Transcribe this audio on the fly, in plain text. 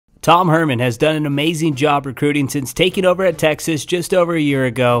Tom Herman has done an amazing job recruiting since taking over at Texas just over a year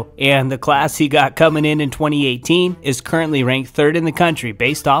ago, and the class he got coming in 2018 is currently ranked 3rd in the country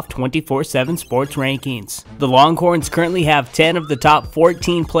based off 24/7 Sports rankings. The Longhorns currently have 10 of the top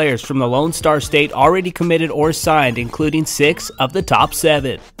 14 players from the Lone Star State already committed or signed, including 6 of the top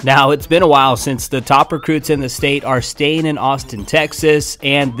 7. Now, it's been a while since the top recruits in the state are staying in Austin, Texas,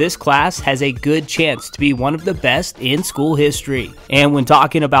 and this class has a good chance to be one of the best in school history. And when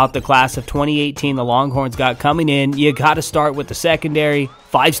talking about the class of 2018 the Longhorns got coming in, you gotta start with the secondary.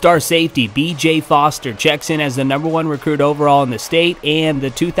 5-star safety B.J. Foster checks in as the #1 recruit overall in the state, and the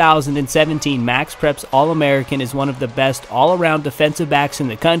 2017 MaxPreps All-American is one of the best all-around defensive backs in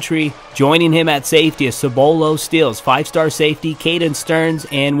the country. Joining him at safety is Sabolo Steele's 5-star safety Caden Stearns,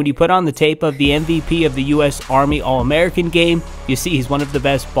 and when you put on the tape of the MVP of the U.S. Army All-American game, you see he's one of the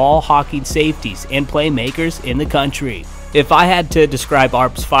best ball-hawking safeties and playmakers in the country. If I had to describe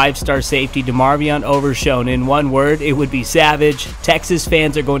ARP's 5-star safety DeMarvion Overshown in one word, it would be savage. Texas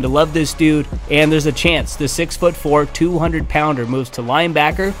fans are going to love this dude, and there's a chance the 6'4", 200-pounder moves to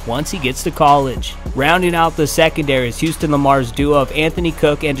linebacker once he gets to college. Rounding out the secondary is Houston Lamar's duo of Anthony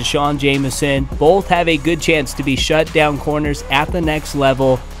Cook and Deshaun Jameson. Both have a good chance to be shut-down corners at the next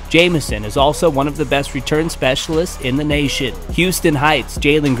level. Jameson is also one of the best return specialists in the nation. Houston Heights'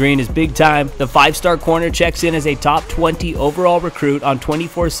 Jalen Green is big time. The 5-star corner checks in as a top 20 overall recruit on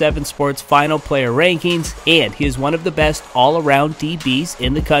 24/7 Sports final player rankings, and he is one of the best all-around DBs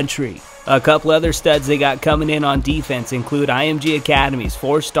in the country. A couple other studs they got coming in on defense include IMG Academy's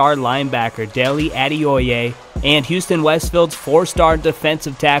 4-star linebacker Deli Adeoye and Houston Westfield's 4-star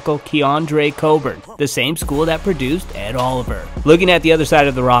defensive tackle Keandre Coburn, the same school that produced Ed Oliver. Looking at the other side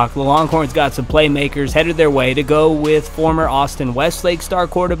of the rock, the Longhorns got some playmakers headed their way to go with former Austin Westlake star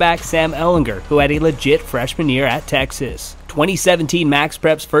quarterback Sam Ehlinger, who had a legit freshman year at Texas. 2017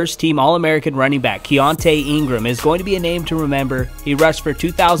 MaxPreps first-team All-American running back Keontae Ingram is going to be a name to remember. He rushed for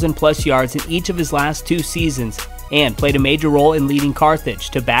 2,000-plus yards in each of his last 2 seasons and played a major role in leading Carthage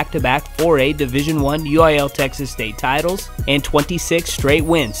to back-to-back 4A Division I UIL Texas State titles and 26 straight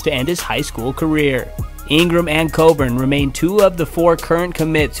wins to end his high school career. Ingram and Coburn remain 2 of the 4 current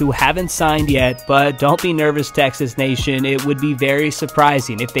commits who haven't signed yet, but don't be nervous, Texas Nation. It would be very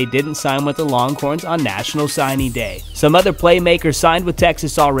surprising if they didn't sign with the Longhorns on National Signing Day. Some other playmakers signed with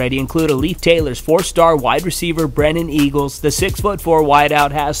Texas already include Alif Taylor's 4-star wide receiver Brennan Eagles. The 6'4"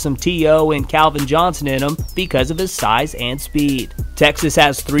 wideout has some T.O. and Calvin Johnson in him because of his size and speed. Texas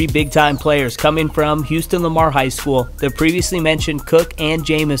has 3 big-time players coming from Houston Lamar High School, the previously mentioned Cook and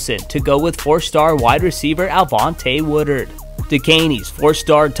Jameson, to go with 4-star wide receiver Alvonte Woodard. Duquesne's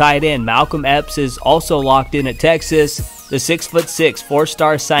 4-star tight end Malcolm Epps is also locked in at Texas. The 6'6",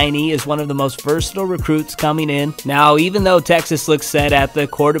 4-star signee is one of the most versatile recruits coming in. Now, even though Texas looks set at the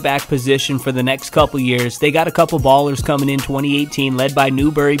quarterback position for the next couple years, they got a couple ballers coming in 2018 led by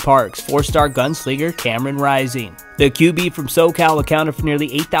Newbury Park's 4-star gunslinger Cameron Rising. The QB from SoCal accounted for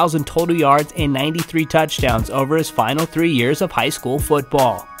nearly 8,000 total yards and 93 touchdowns over his final 3 years of high school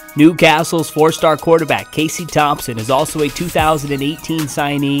football. Newcastle's 4-star quarterback Casey Thompson is also a 2018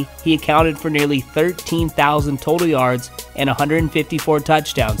 signee. He accounted for nearly 13,000 total yards and 154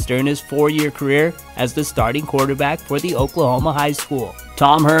 touchdowns during his 4-year career as the starting quarterback for the Oklahoma High School.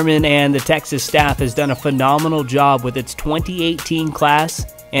 Tom Herman and the Texas staff has done a phenomenal job with its 2018 class,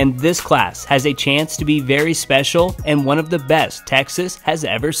 and this class has a chance to be very special and one of the best Texas has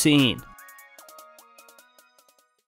ever seen.